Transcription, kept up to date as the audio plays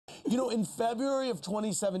You know, in February of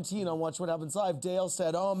 2017 on Watch What Happens Live, Dale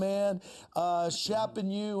said, oh man, Shep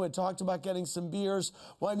and you had talked about getting some beers.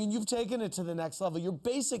 Well, I mean, you've taken it to the next level. You're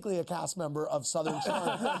basically a cast member of Southern Charm.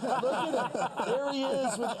 Look at him. There he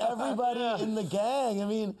is with everybody in the gang. I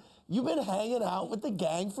mean, you've been hanging out with the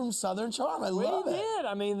gang from Southern Charm. I love it. We did.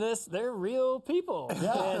 I mean, they're real people.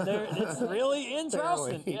 Yeah. And it's really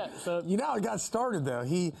interesting. Yeah, so. You know how it got started, though.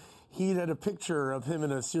 He had a picture of him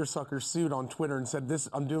in a seersucker suit on Twitter and said,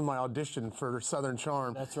 I'm doing my audition for Southern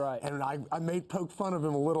Charm. That's right. And I poked fun of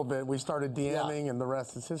him a little bit. We started DMing, and the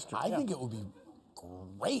rest is history. I think it would be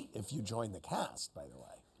great if you joined the cast, by the way.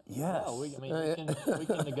 Yes. Yeah, we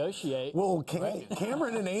can negotiate. Well,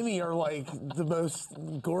 Cameron and Amy are like the most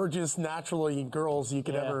gorgeous, naturally girls you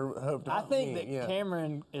could ever hope to meet. I think that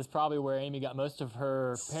Cameron is probably where Amy got most of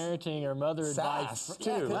her parenting or mother advice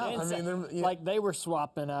too. Yeah, I mean, like they were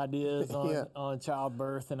swapping ideas on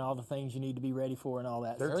childbirth and all the things you need to be ready for and all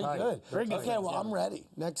that. Very good. Very good. Okay, well, I'm ready.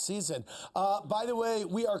 Next season. By the way,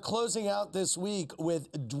 we are closing out this week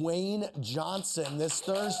with Dwayne Johnson this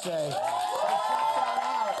Thursday.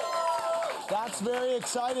 That's very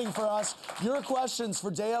exciting for us. Your questions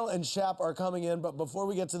for Dale and Shep are coming in, but before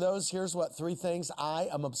we get to those, here's what 3 things I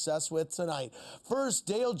am obsessed with tonight. First,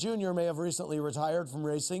 Dale Jr. may have recently retired from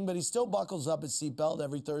racing, but he still buckles up his seatbelt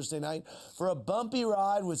every Thursday night for a bumpy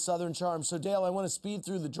ride with Southern Charm. So, Dale, I want to speed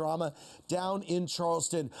through the drama down in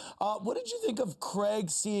Charleston. What did you think of Craig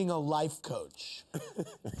seeing a life coach?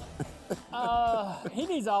 He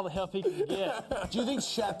needs all the help he can get. Do you think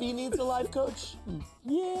Sheppy needs a life coach?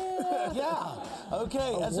 Yeah. Yeah.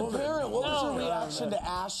 Okay. As a parent, what was your reaction to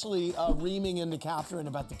Ashley reaming into Catherine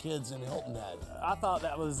about the kids in Hilton Head? I thought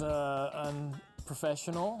that was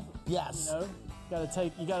unprofessional. Yes. You know,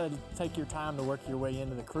 you gotta take your time to work your way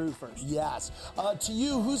into the crew first. Yes. To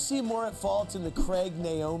you, who seemed more at fault in the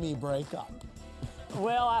Craig-Naomi breakup?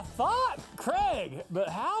 Well, I thought Craig, but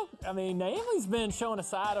how? I mean, Naomi's been showing a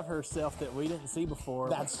side of herself that we didn't see before.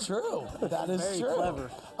 That's true. That is very true. Clever.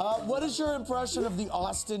 What is your impression of the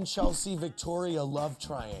Austin, Chelsea, Victoria love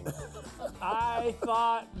triangle? I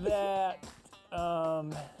thought that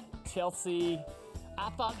Chelsea. I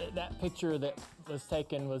thought that picture that was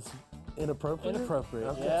taken was inappropriate. Inappropriate.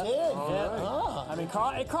 Okay. Yeah. I mean,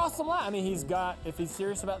 it crossed some line. I mean, if he's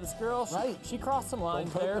serious about this girl, she crossed some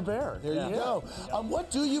lines there. The bear. There you go. What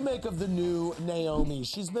do you make of the new Naomi?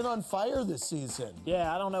 She's been on fire this season.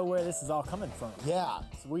 Yeah, I don't know where this is all coming from. Yeah.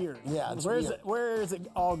 It's weird. Yeah, it's weird. Where is it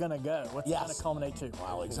all going to go? What's it going to culminate to?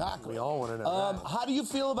 Well, exactly. We all want to know that. How do you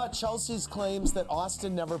feel about Chelsea's claims that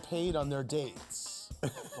Austin never paid on their dates?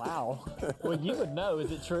 Wow. Well, you would know. Is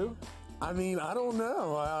it true? I mean, I don't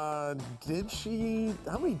know. Did she?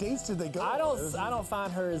 How many dates did they go? I don't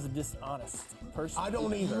find her as a dishonest person. I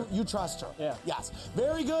don't either. You trust her. Yeah. Yes.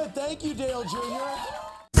 Very good. Thank you, Dale Jr.